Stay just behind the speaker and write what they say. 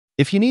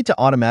If you need to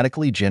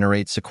automatically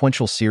generate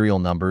sequential serial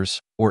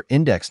numbers or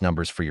index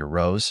numbers for your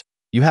rows,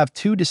 you have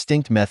two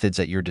distinct methods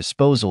at your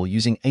disposal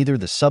using either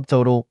the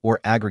subtotal or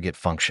aggregate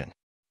function.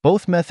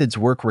 Both methods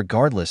work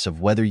regardless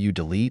of whether you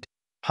delete,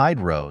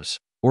 hide rows,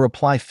 or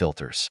apply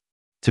filters.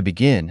 To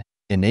begin,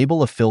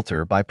 enable a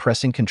filter by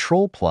pressing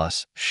Ctrl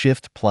plus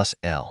Shift plus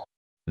L.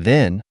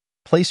 Then,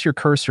 place your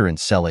cursor in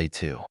cell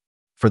A2.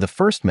 For the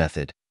first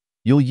method,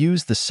 you'll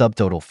use the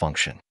subtotal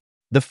function.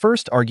 The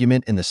first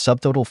argument in the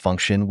subtotal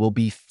function will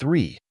be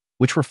 3,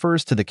 which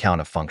refers to the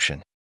countif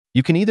function.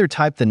 You can either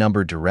type the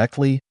number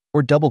directly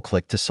or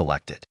double-click to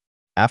select it.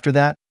 After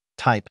that,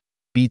 type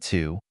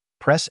B2,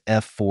 press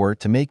F4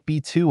 to make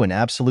B2 an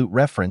absolute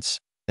reference,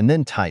 and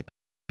then type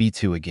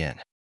B2 again.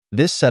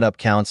 This setup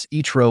counts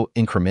each row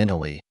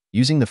incrementally,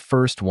 using the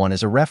first one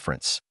as a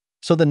reference,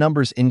 so the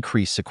numbers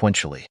increase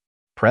sequentially.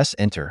 Press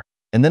Enter,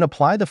 and then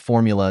apply the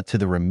formula to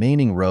the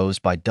remaining rows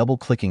by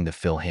double-clicking the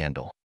fill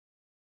handle.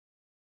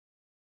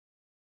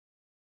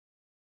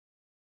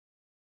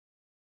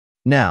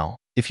 Now,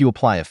 if you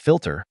apply a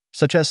filter,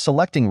 such as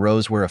selecting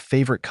rows where a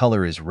favorite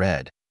color is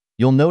red,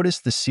 you'll notice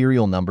the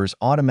serial numbers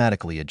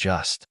automatically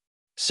adjust.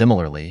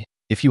 Similarly,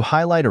 if you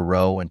highlight a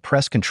row and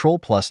press Ctrl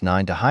plus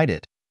 9 to hide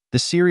it, the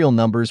serial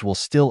numbers will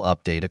still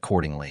update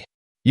accordingly.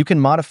 You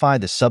can modify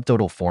the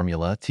subtotal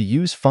formula to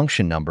use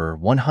function number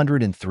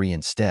 103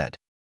 instead.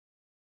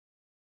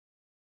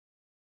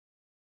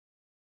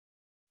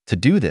 To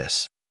do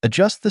this,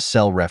 adjust the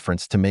cell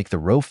reference to make the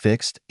row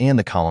fixed and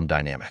the column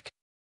dynamic.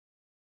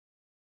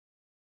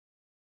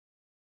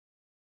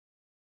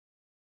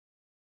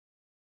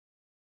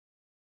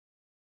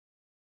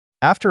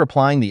 After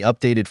applying the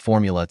updated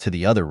formula to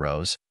the other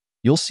rows,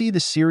 you'll see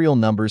the serial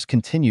numbers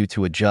continue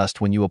to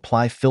adjust when you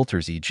apply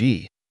filters,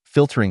 e.g.,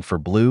 filtering for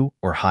blue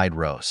or hide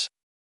rows.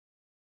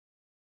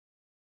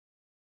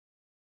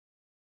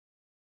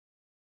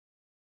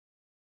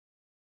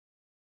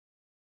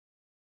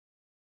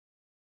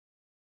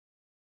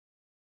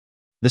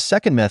 The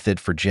second method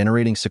for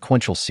generating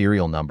sequential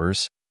serial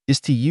numbers is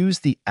to use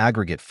the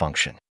aggregate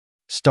function.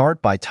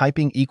 Start by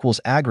typing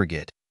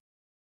 =aggregate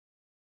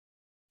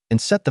and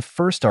set the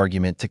first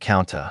argument to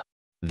counta.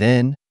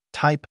 Then,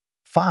 type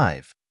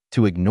 5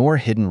 to ignore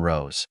hidden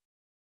rows,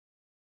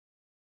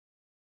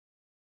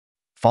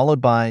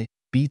 followed by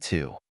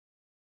B2.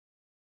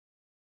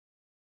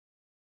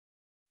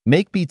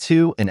 Make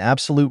B2 an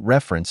absolute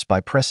reference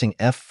by pressing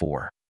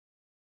F4,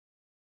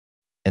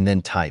 and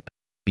then type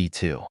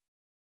B2.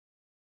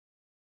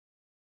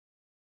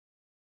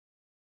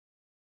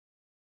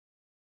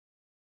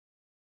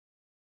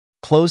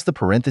 Close the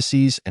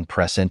parentheses and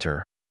press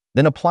Enter,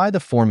 then apply the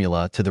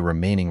formula to the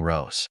remaining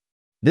rows.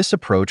 This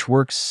approach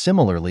works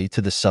similarly to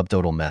the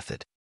subtotal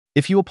method.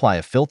 If you apply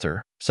a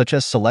filter, such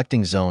as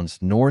selecting zones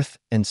north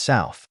and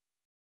south,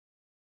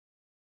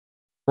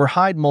 or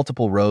hide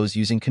multiple rows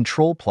using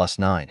Ctrl plus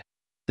 9,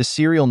 the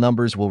serial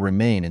numbers will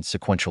remain in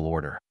sequential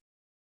order.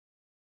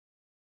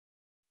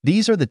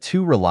 These are the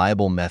two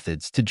reliable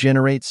methods to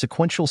generate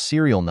sequential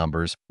serial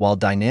numbers while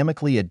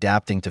dynamically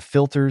adapting to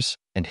filters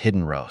and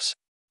hidden rows.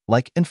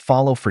 Like and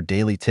follow for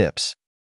daily tips.